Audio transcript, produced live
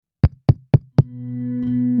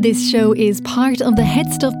This show is part of the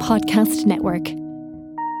Head Stuff Podcast Network.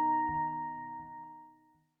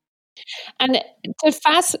 And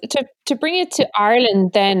to bring it to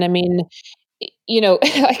Ireland, then, I mean,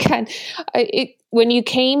 when you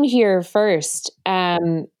came here first,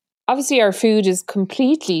 obviously our food is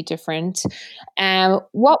completely different.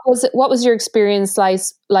 What was your experience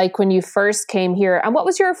like when you first came here, and what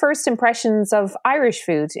was your first impressions of Irish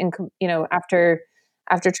food after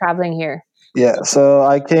traveling here? Yeah, so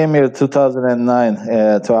I came here 2009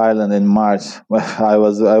 to Ireland in March. I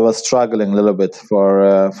was struggling a little bit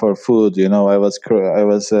for food. I was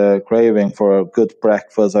craving for a good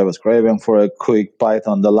breakfast. I was craving for a quick bite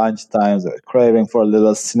on the lunch times. Craving for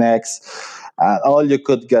little snacks. All you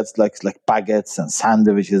could get like baguettes and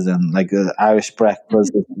sandwiches and like Irish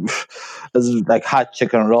breakfast. It's like hot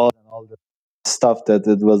chicken roll and all the stuff that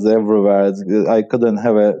it was everywhere. I couldn't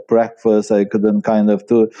have a breakfast. I couldn't kind of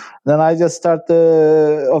do. Then I just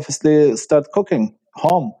obviously start cooking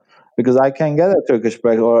home because I can get a Turkish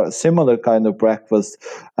breakfast or a similar kind of breakfast,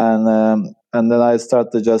 and then I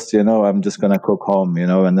start to just I'm just gonna cook home,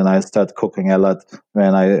 and then I start cooking a lot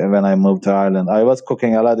when I moved to Ireland. I was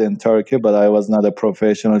cooking a lot in Turkey, but I was not a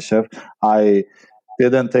professional chef. I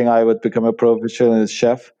didn't think I would become a professional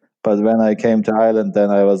chef. But when I came to Ireland,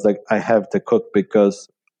 then I was like, I have to cook because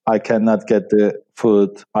I cannot get the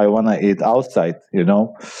food I want to eat outside. And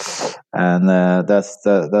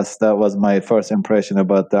that was my first impression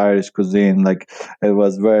about the Irish cuisine. Like it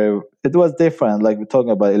was different. Like we're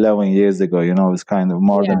talking about 11 years ago. It's kind of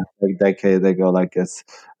more than a decade ago. Like it's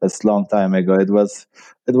long time ago. It was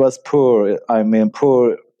poor. I mean,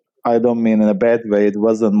 poor. I don't mean in a bad way. It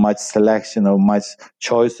wasn't much selection or much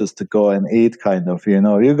choices to go and eat, kind of.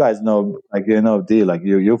 You guys know, like Dee, like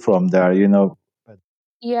you from there.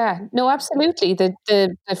 Yeah, no, absolutely. The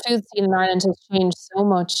food scene in Ireland has changed so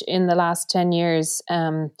much in the last 10 years.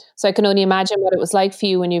 So I can only imagine what it was like for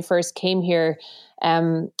you when you first came here.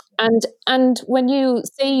 And when you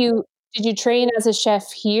say did you train as a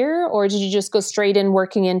chef here, or did you just go straight in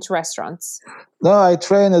working into restaurants? No, I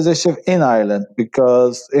trained as a chef in Ireland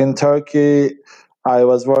because in Turkey I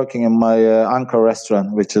was working in my uncle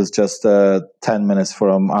restaurant, which is just 10 minutes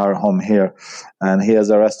from our home here. And he has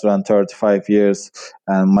a restaurant 35 years,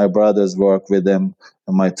 and my brothers work with him,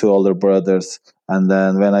 and my two older brothers. And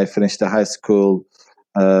then when I finished the high school,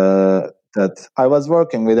 that I was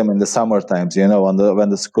working with him in the summer times, when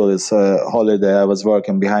the school is holiday. I was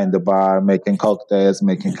working behind the bar, making cocktails,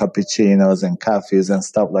 making cappuccinos and coffees and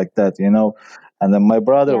stuff like that. And then my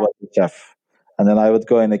brother was a chef. And then I would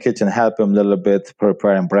go in the kitchen, help him a little bit,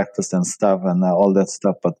 preparing breakfast and stuff and all that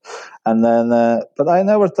stuff. But I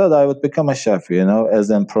never thought I would become a chef, as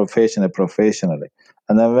in professionally.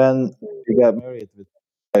 And then when we got married with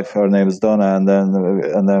my wife, her name is Donna, and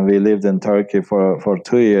then we lived in Turkey for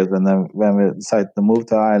 2 years. And then when we decided to move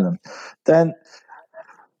to Ireland, then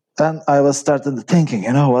I was started thinking,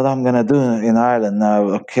 what I'm gonna do in Ireland now.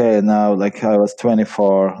 Okay, now like I was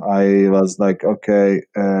 24, I was like, okay,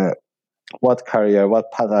 what career, what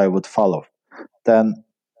path I would follow. Then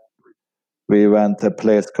we went to a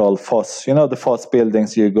place called Foss. The Foss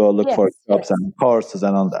buildings. You go look for jobs and courses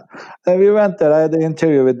and all that. Then we went there. I had an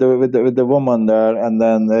interview with the woman there, and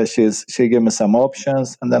then she gave me some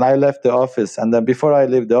options. And then I left the office. And then before I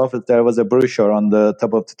left the office, there was a brochure on the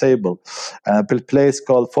top of the table, a place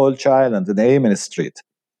called Fulch Island in Amen Street.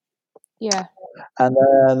 Yeah. And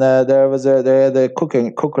then they had a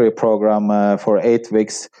cookery program for 8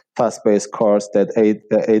 weeks, fast-paced course that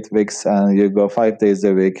 8 weeks, and you go 5 days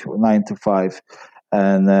a week, 9 to 5.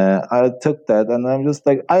 And I took that, and I'm just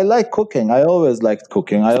like, I like cooking. I always liked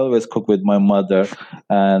cooking. I always cook with my mother,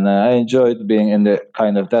 and I enjoyed being in that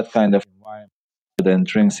kind of environment and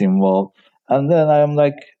drinks involved. And then I'm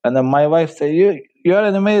like, and then my wife said, you're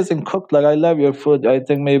an amazing cook. Like, I love your food. I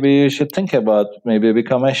think maybe you should think about maybe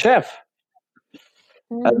become a chef.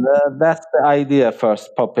 And that's the idea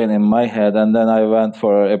first popping in my head. And then I went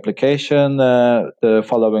for application. The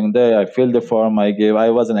following day, I filled the form I gave. I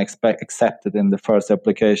wasn't accepted in the first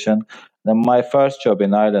application. Then my first job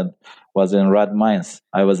in Ireland was in Red Mines.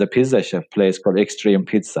 I was a pizza chef, place called Extreme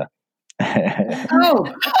Pizza. Oh,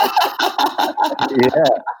 Yeah,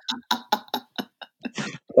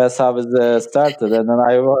 that's how it started. And then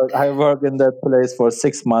I worked in that place for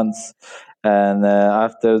 6 months. And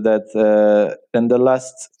after that, in the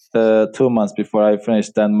last 2 months before I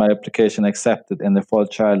finished, then my application accepted in the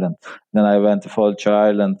Fulch Island. Then I went to Fulch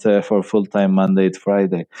Island for full-time Monday to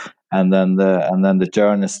Friday. And then the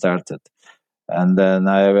journey started. And then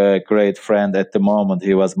I have a great friend at the moment.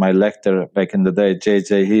 He was my lecturer back in the day,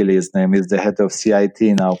 JJ Healy, his name. He's the head of CIT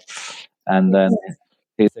now. And then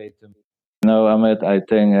he said to me, No, Ahmed, I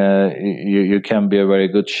think you can be a very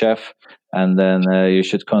good chef, and then you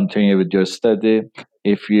should continue with your study.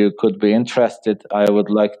 If you could be interested, I would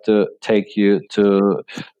like to take you to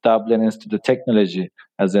Dublin Institute of Technology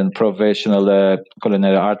as a professional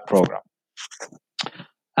culinary art program.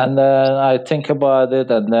 And then I think about it,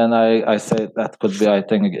 and then I say that could be, I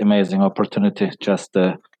think, amazing opportunity just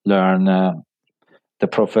to learn the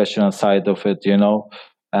professional side of it,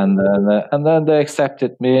 and then they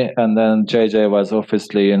accepted me, and then JJ was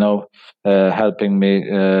obviously, helping me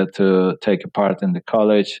to take a part in the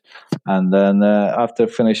college, and then after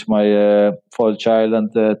finish my fall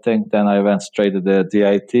child thing, then I went straight to the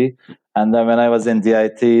DIT, and then when I was in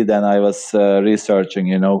DIT, then I was researching,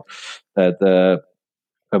 that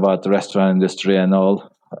about the restaurant industry and all,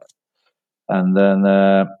 and then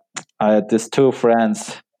I had these two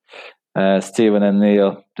friends, Stephen and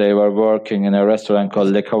Neil. They were working in a restaurant called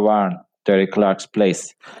Le Cavern, Terry Clark's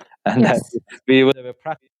place. And then Yes. we would have a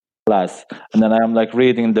practice class. And then I'm like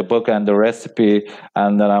reading the book and the recipe.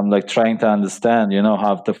 And then I'm like trying to understand,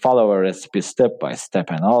 how to follow a recipe step by step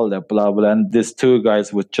and all that blah, blah. And these two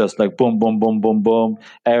guys would just like boom, boom, boom, boom, boom,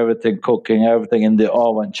 everything cooking, everything in the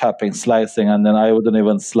oven, chopping, slicing. And then I wouldn't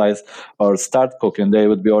even slice or start cooking. They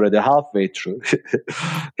would be already halfway through.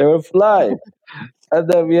 They were flying. And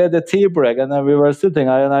then we had a tea break, and then we were sitting.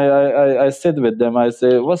 I sit with them. I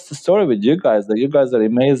say, "What's the story with you guys? That you guys are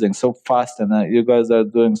amazing, so fast, and you guys are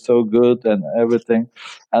doing so good and everything."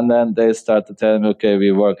 And then they start to tell me, "Okay,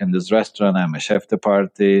 we work in this restaurant. I'm a chef de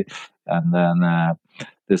partie, and then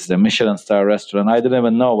this is a Michelin star restaurant." I didn't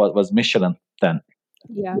even know what was Michelin then.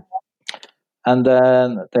 Yeah. And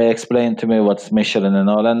then they explained to me what's Michelin and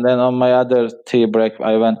all. And then on my other tea break,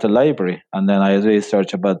 I went to library, and then I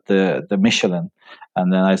researched about the Michelin.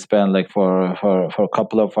 And then I spent like for a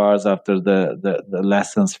couple of hours after the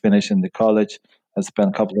lessons finished in the college. I spent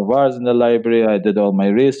a couple of hours in the library. I did all my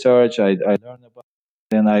research. I learned about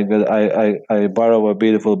it. And I borrow a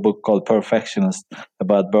beautiful book called Perfectionist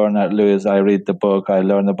about Bernard Lewis. I read the book. I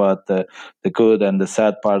learn about the good and the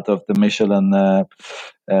sad part of the Michelin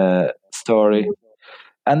story.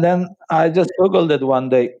 And then I just Googled it one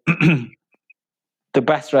day. The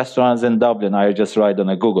best restaurants in Dublin. I just write on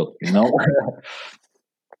a Google,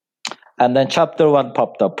 And then chapter one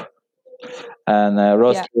popped up, and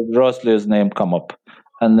Rosley's name come up.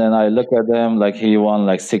 And then I look at him, like he won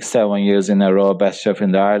like 6-7 years in a row, best chef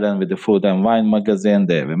in the Ireland with the Food and Wine magazine.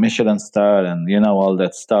 They have a Michelin star, and all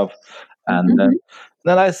that stuff. And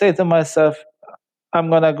then I say to myself,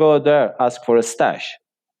 I'm gonna go there, ask for a stash.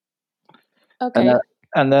 Okay.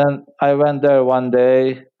 And then I went there one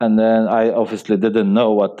day, and then I obviously didn't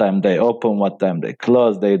know what time they open, what time they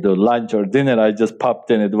close, they do lunch or dinner. I just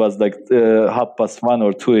popped in. It was like 1:30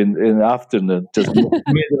 or 2 in the afternoon, just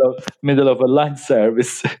middle of a lunch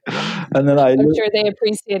service. And then I'm sure they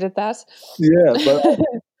appreciated that. Yeah, but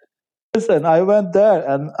listen, I went there,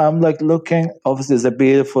 and I'm like looking. Obviously, it's a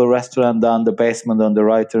beautiful restaurant down the basement on the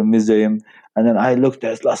Writer Museum. And then I looked,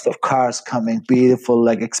 there's lots of cars coming, beautiful,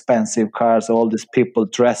 like expensive cars, all these people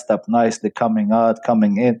dressed up nicely coming out,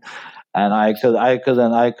 coming in. And I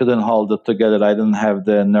couldn't hold it together. I didn't have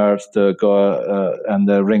the nerves to go and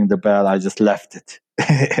ring the bell. I just left it.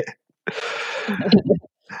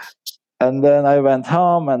 And then I went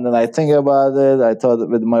home, and then I think about it. I thought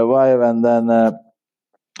with my wife, and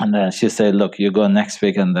then she said, "Look, you go next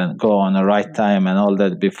week, and then go on the right time, and all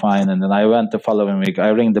that be fine." And then I went the following week. I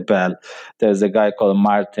ring the bell. There's a guy called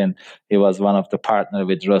Martin. He was one of the partner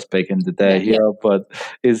with Ross back in the day here. But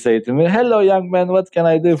he said to me, "Hello, young man. What can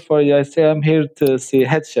I do for you?" I say, "I'm here to see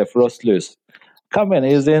head chef Ross Lewis." Come in,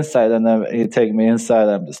 he's inside, and then he take me inside.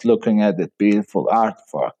 I'm just looking at the beautiful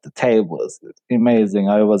artwork, the tables, it's amazing.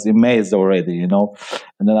 I was amazed already,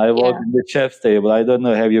 And then I walk in the chef's table. I don't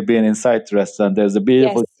know, have you been inside the restaurant? There's a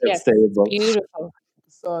beautiful chef's table. Beautiful.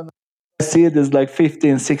 So I see there's like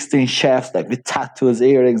 15, 16 chefs, like with tattoos,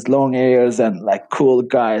 earrings, long ears, and like cool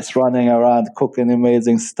guys running around cooking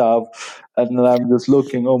amazing stuff. And then I'm just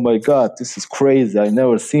looking, oh my God, this is crazy. I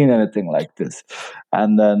never seen anything like this.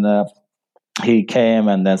 And then he came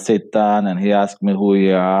and then sit down, and he asked me who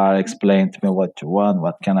you are, explained to me what you want,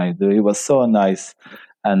 what can I do. He was so nice.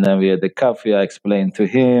 And then we had the coffee. I explained to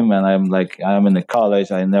him, and I'm like, I'm in the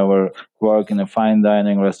college. I never worked in a fine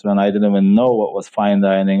dining restaurant. I didn't even know what was fine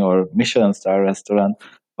dining or Michelin star restaurant,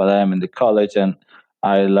 but I am in the college, and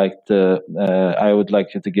I would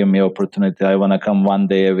like you to give me opportunity. I want to come one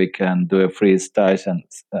day a week and do a free stage, and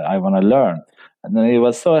I want to learn. And then he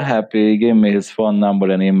was so happy. He gave me his phone number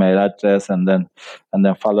and email address, and then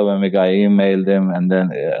following week I emailed him, and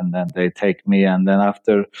then they take me. And then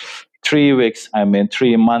after 3 weeks,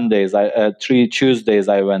 3 Mondays, 3 Tuesdays,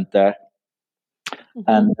 I went there.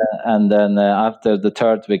 And then after the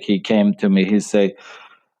third week, he came to me. He said,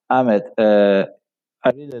 Ahmed, I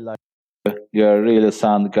really like you. You're a really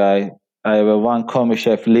sound guy. I have one commis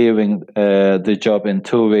chef leaving the job in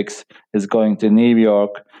 2 weeks. He's going to New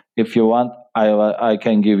York. If you want, I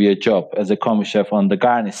can give you a job as a commis chef on the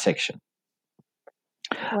garnish section.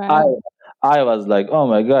 Wow. I was like, oh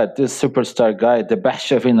my God, this superstar guy, the best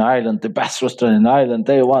chef in Ireland, the best restaurant in Ireland,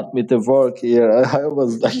 they want me to work here. I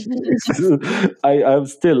was like, I'm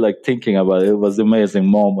still like thinking about it. It was an amazing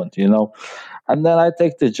moment, you know. And then I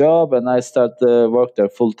take the job and I start work there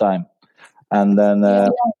full time. And then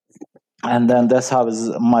that's how is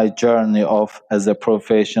my journey of as a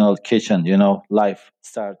professional kitchen, you know, life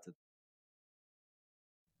started.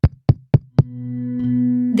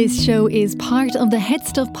 This show is part of the Head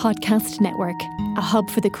Stuff Podcast Network, a hub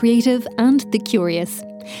for the creative and the curious.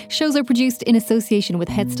 Shows are produced in association with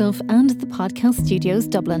Head Stuff and the Podcast Studios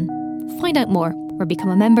Dublin. Find out more or become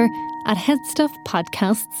a member at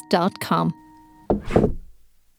headstuffpodcasts.com.